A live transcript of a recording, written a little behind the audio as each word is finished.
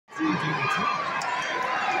You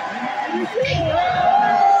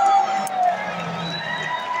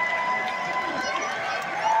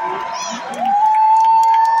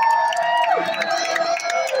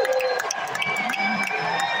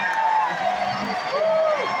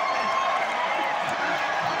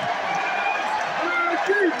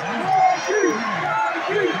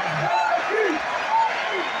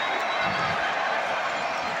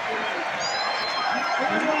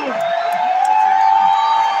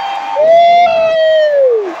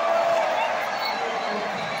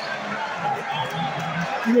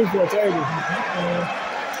look for a table.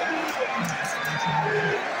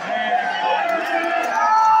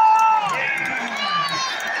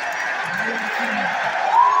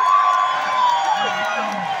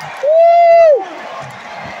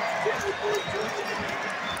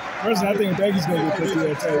 Personally, I think Becky's gonna get put through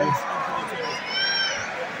that table.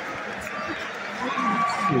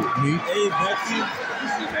 Me? Hey, Becky.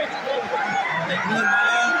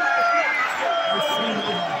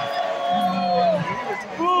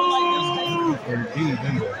 Indeed,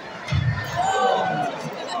 bingo.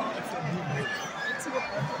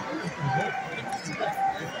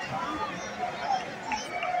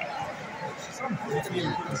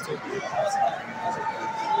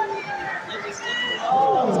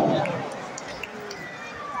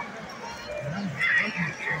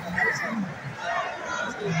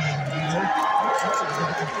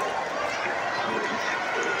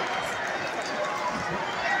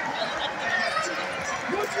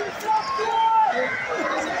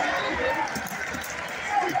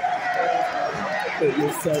 Put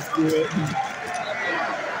yourself through it.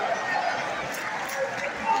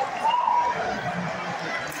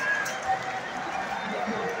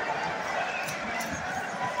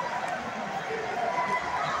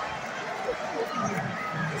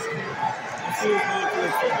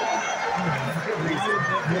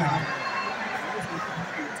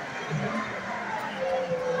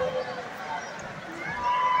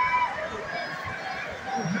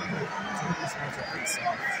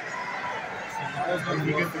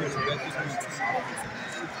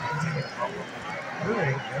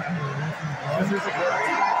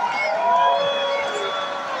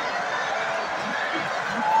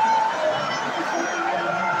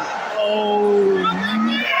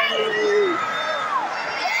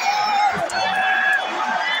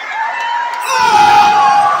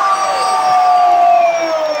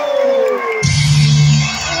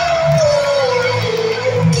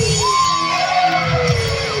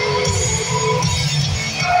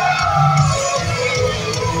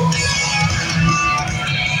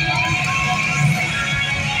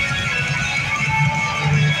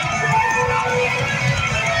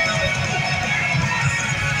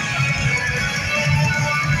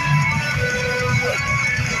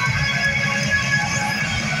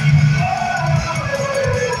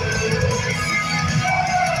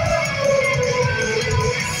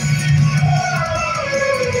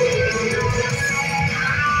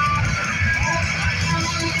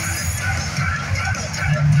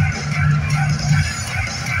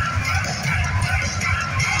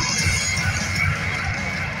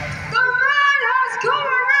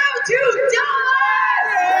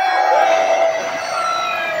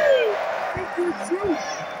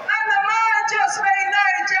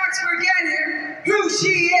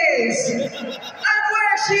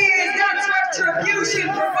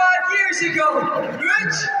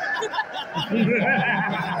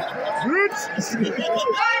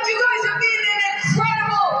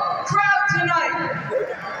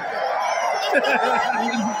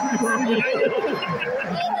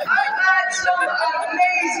 I've had some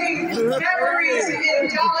amazing memories in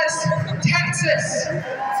Dallas, Texas.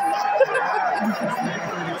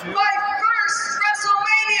 My first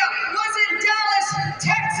WrestleMania was in Dallas,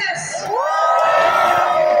 Texas.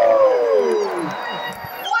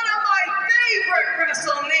 One of my favorite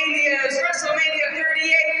WrestleManias, WrestleMania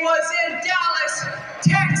 38, was in Dallas,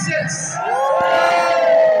 Texas.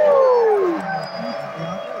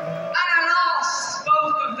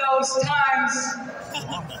 Times,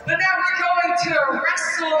 but now we're going to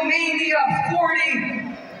WrestleMania 40,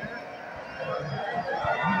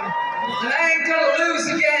 and I ain't gonna lose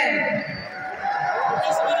again.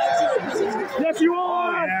 Yes, you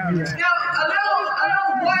are. Now, a little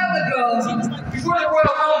while ago, before the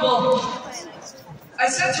Royal Rumble, I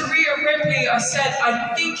said to Rhea Ripley, I said,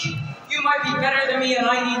 I think you might be better than me, and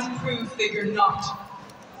I need to prove that you're not.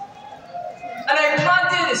 And I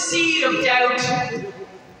planted a seed of doubt.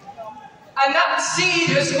 And that seed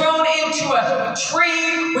has grown into a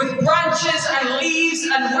tree with branches and leaves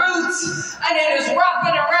and roots, and it is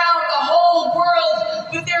wrapping around the whole world.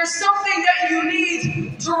 But there's something that you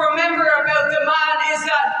need to remember about the man is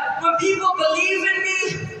that when people believe in me,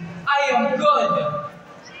 I am good.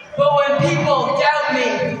 But when people doubt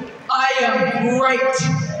me, I am great.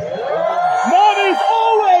 Man is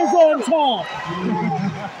always on top.